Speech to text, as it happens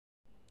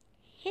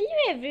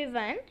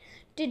everyone.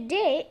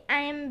 Today I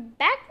am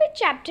back with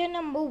chapter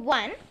number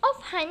 1 of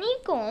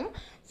honeycomb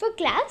for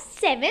class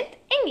 7th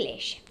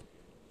English.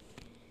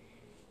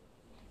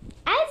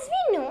 As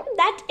we know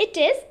that it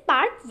is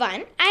part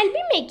 1, I'll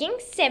be making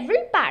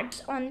several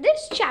parts on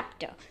this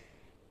chapter.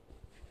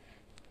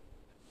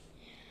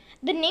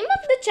 The name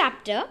of the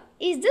chapter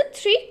is the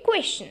 3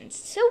 questions.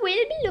 So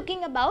we'll be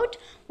looking about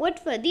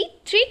what were the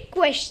 3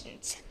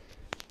 questions.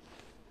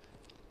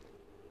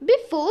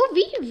 Before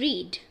we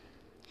read,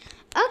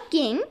 a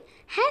king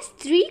has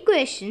 3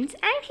 questions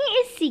and he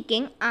is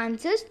seeking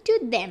answers to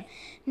them.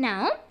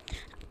 Now,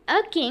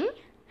 a king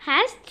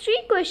has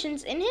 3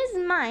 questions in his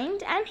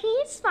mind and he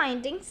is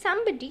finding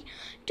somebody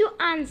to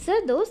answer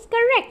those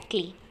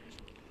correctly.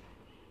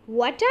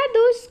 What are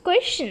those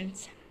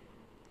questions?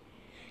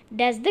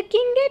 Does the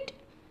king get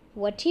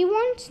what he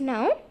wants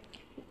now?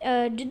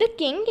 Do the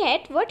king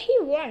get what he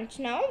wants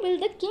now? Will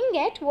the king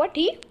get what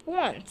he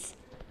wants?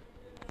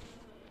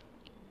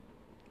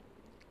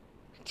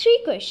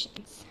 3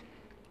 questions.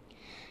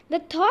 The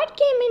thought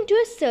came into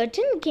a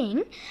certain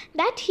king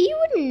that he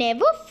would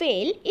never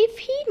fail if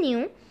he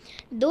knew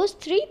those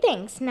 3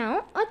 things.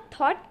 Now, a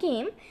thought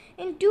came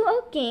into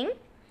a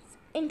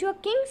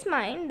king's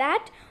mind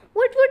that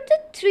what were the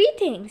 3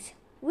 things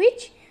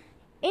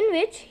in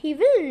which he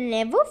will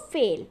never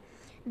fail.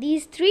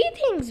 These 3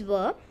 things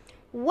were: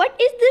 what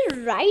is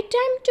the right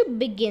time to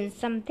begin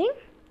something?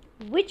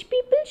 Which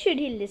people should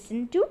he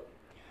listen to?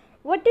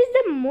 What is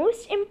the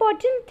most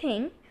important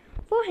thing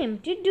for him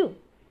to do?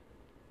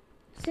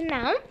 So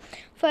now,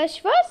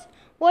 first was,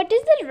 what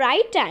is the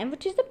right time?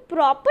 What is the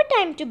proper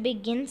time to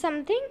begin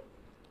something?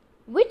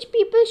 Which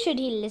people should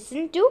he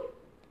listen to?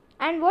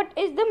 And what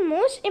is the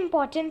most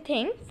important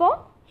thing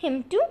for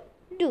him to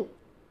do?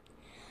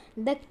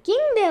 The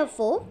king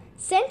therefore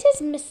sent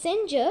his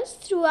messengers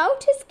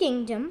throughout his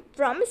kingdom,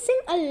 promising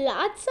a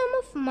large sum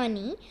of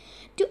money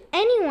to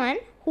anyone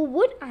who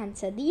would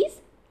answer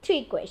these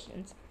 3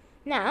 questions.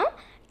 Now,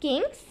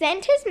 king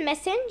sent his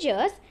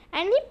messengers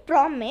and he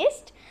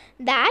promised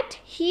that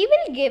he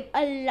will give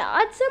a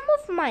large sum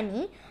of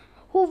money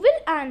who will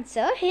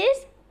answer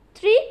his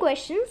 3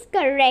 questions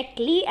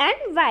correctly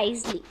and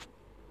wisely.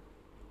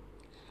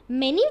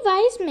 Many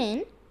wise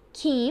men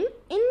came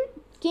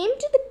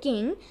to the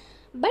king,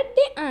 but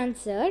they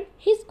answered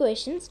his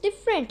questions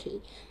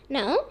differently.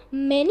 Now,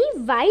 many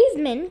wise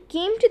men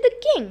came to the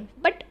king,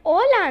 but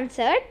all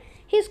answered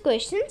his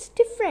questions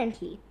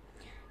differently.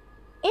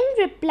 In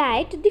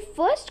reply to the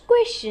first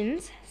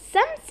questions,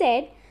 some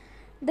said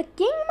the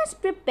king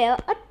must prepare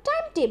a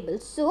timetable.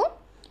 So,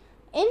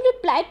 in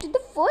reply to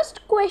the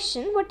first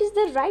question, what is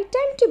the right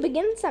time to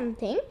begin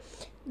something,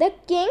 the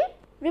king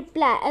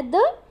replied.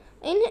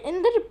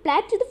 In the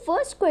reply to the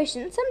first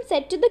question, some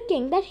said to the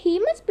king that he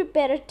must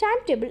prepare a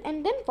timetable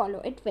and then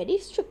follow it very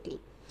strictly.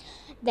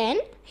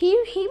 Then he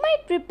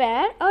might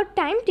prepare a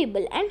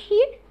timetable and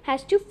he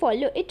has to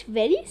follow it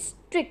very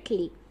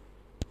strictly.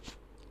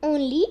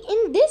 Only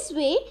in this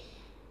way,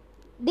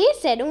 they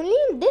said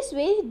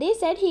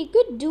he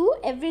could do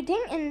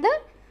everything in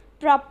the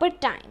proper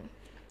time,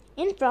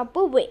 in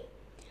proper way.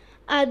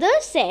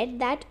 Others said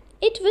that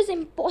it was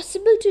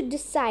impossible to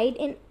decide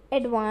in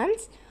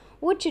advance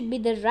what should be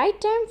the right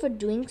time for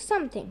doing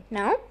something.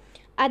 Now,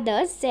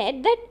 others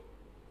said that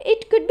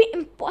it could be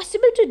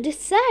impossible to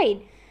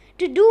decide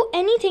to do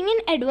anything in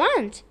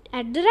advance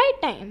at the right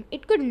time.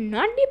 It could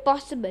not be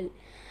possible.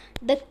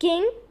 The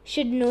king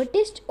should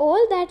notice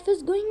all that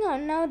was going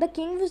on. Now the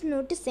king was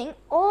noticing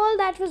all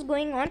that was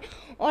going on.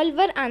 All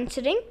were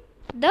answering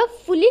the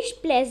foolish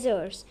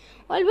pleasures.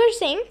 All were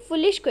saying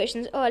foolish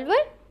questions. All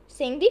were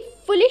saying the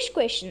foolish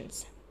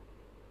questions.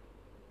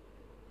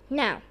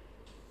 Now,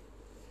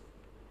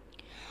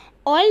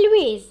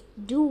 always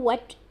do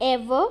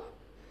whatever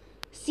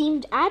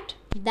seemed at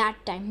that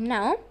time.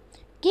 Now,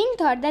 king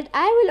thought that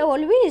I will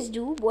always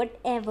do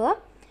whatever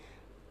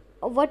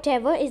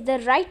is the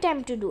right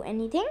time to do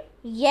anything.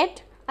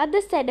 Yet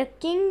others said a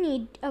king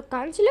need a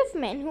council of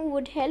men who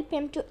would help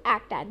him to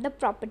act at the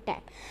proper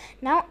time.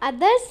 Now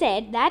others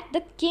said that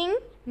the king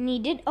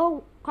needed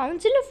a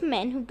council of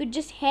men who could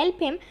just help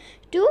him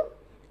to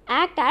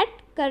act at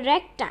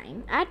correct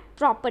time, at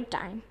proper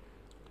time.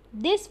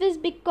 This was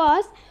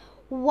because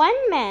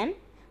one man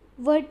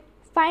would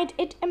find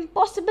it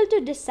impossible to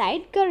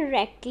decide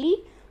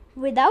correctly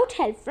without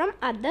help from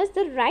others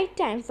the right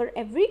time for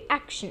every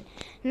action.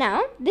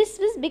 Now, this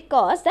was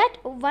because that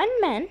one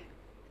man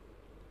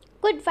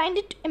could find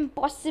it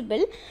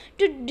impossible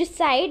to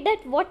decide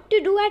that what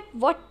to do at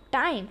what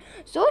time.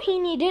 So, he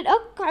needed a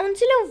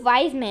council of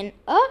wise men,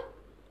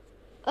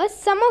 a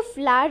sum of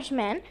large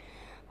men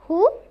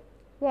who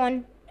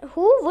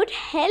would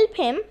help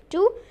him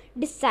to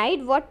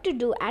decide what to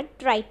do at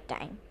right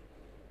time.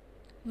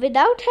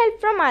 Without help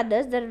from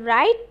others, the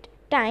right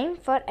time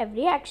for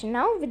every action.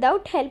 Now,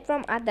 without help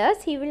from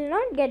others, he will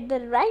not get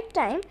the right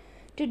time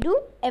to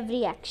do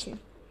every action.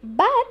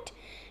 But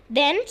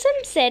then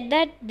some said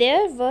that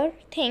there were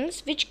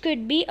things which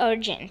could be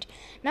urgent.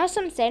 Now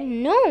some said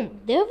no,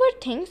 there were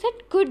things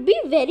that could be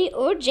very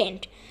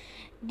urgent.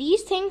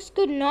 these things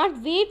could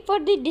not wait for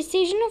the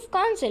decision of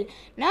council.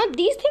 Now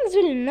these things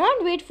will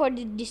not wait for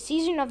the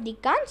decision of the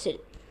council.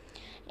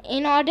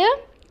 In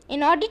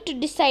order to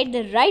decide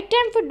the right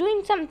time for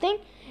doing something,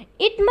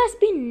 it must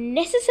be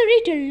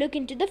necessary to look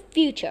into the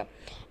future.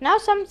 Now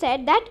some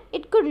said that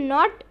it could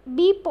not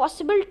be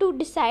possible to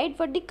decide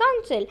for the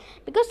council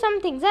because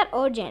some things are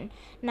urgent.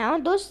 Now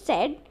those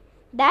said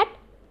that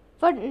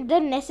for the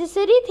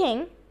necessary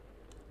thing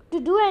to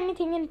do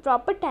anything in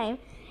proper time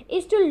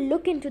is to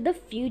look into the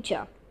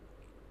future.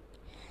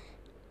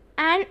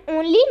 And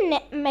only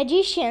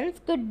magicians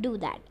could do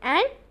that.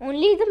 And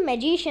only the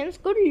magicians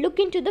could look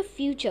into the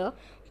future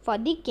for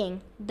the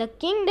king. The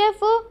king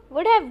therefore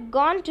would have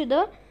gone to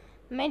the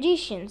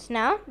magicians.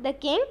 Now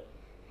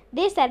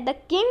they said the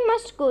king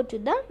must go to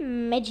the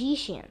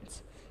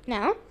magicians.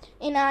 Now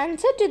in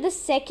answer to the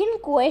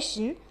second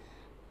question,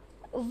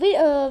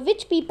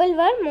 which people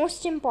were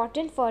most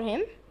important for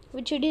him,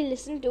 which should he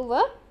listen to,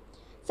 were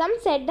some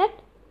said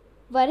that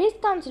were his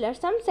counselors.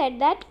 Some said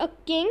that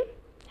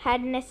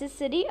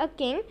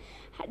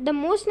the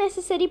most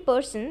necessary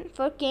person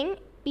for king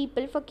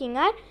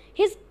are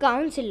his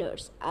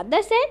counselors.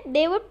 Others said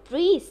they were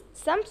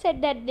priests. Some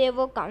said that they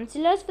were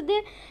counselors for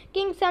the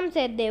king. Some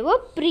said they were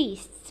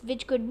priests,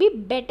 which could be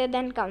better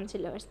than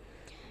counselors.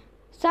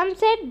 Some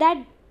said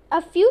that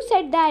a few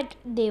said that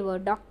they were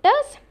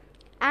doctors,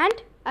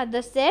 and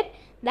others said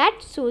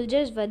that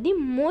soldiers were the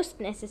most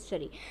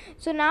necessary.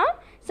 So now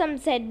some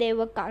said they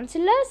were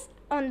counselors.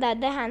 On the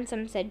other hand,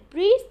 some said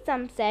priests,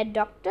 some said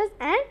doctors,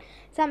 and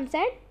some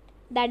said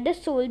that the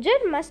soldier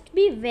must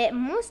be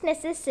most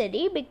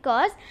necessary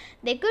because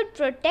they could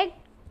protect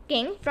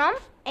king from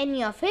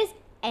any of his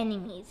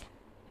enemies.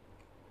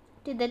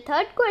 To the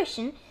third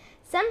question,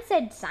 some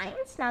said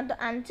science. Now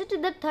the answer to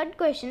the third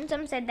question,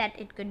 some said that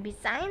it could be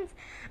science,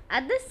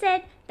 others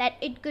said that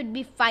it could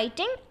be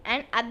fighting,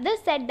 and others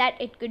said that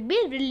it could be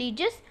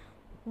religious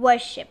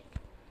worship.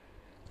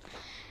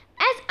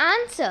 As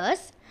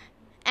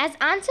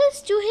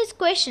answers to his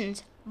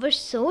questions were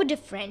so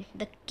different,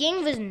 the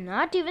king was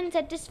not even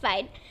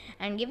satisfied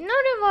and gave no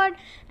reward.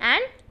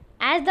 And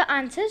as the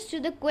answers to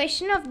the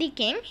question of the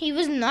king, he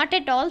was not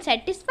at all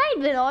satisfied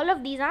with all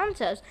of these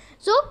answers.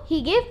 So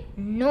he gave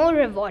no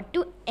reward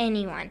to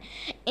anyone.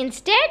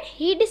 Instead,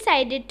 he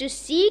decided to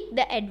seek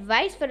the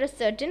advice for a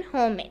certain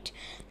hermit.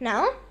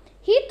 Now,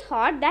 he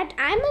thought that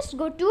I must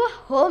go to a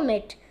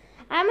hermit's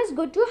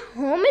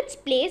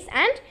place,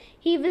 and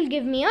he will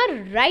give me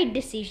a right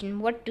decision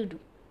what to do.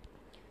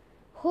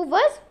 Who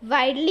was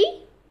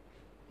widely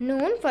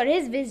known for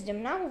his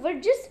wisdom. Now, who were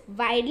just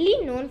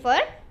widely known for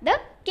the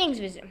king's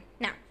wisdom.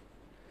 Now,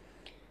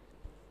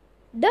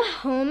 the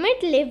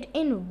hermit lived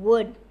in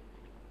wood.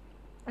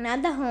 Now,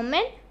 the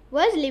hermit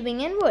was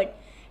living in wood.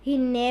 He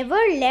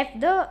never left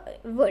the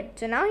wood.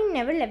 So, now he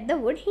never left the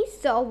wood. He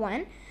saw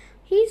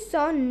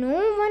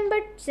no one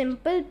but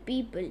simple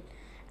people.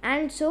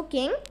 And so,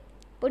 king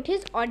put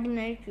his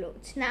ordinary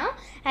clothes. Now,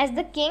 as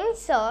the king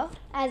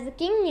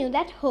knew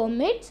that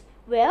hermits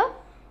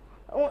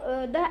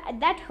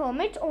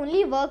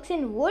only works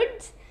in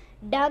woods,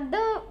 dug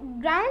the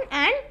ground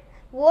and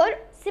wore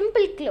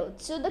simple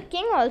clothes. So the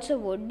king also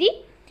wore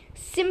the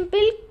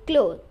simple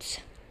clothes.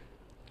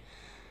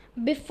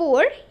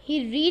 Before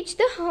he reached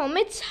the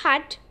hermit's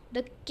hut,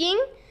 the king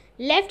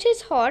left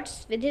his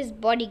horse with his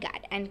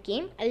bodyguard and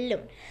came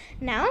alone.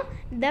 Now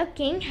the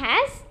king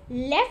has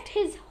left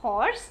his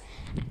horse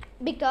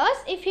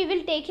because if he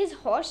will take his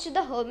horse to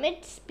the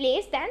hermit's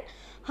place, then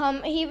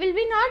he will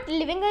be not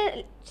living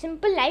a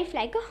simple life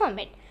like a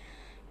hermit.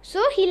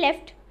 So he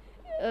left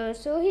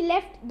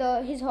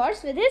his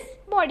horse with his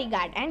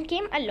bodyguard and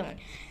came alone.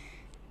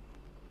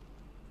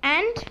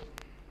 And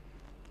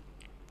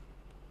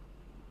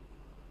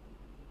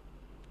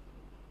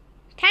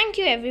thank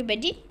you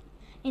everybody.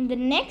 In the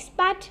next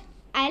part,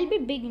 I'll be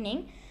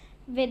beginning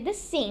with the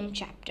same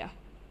chapter.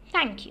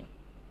 Thank you.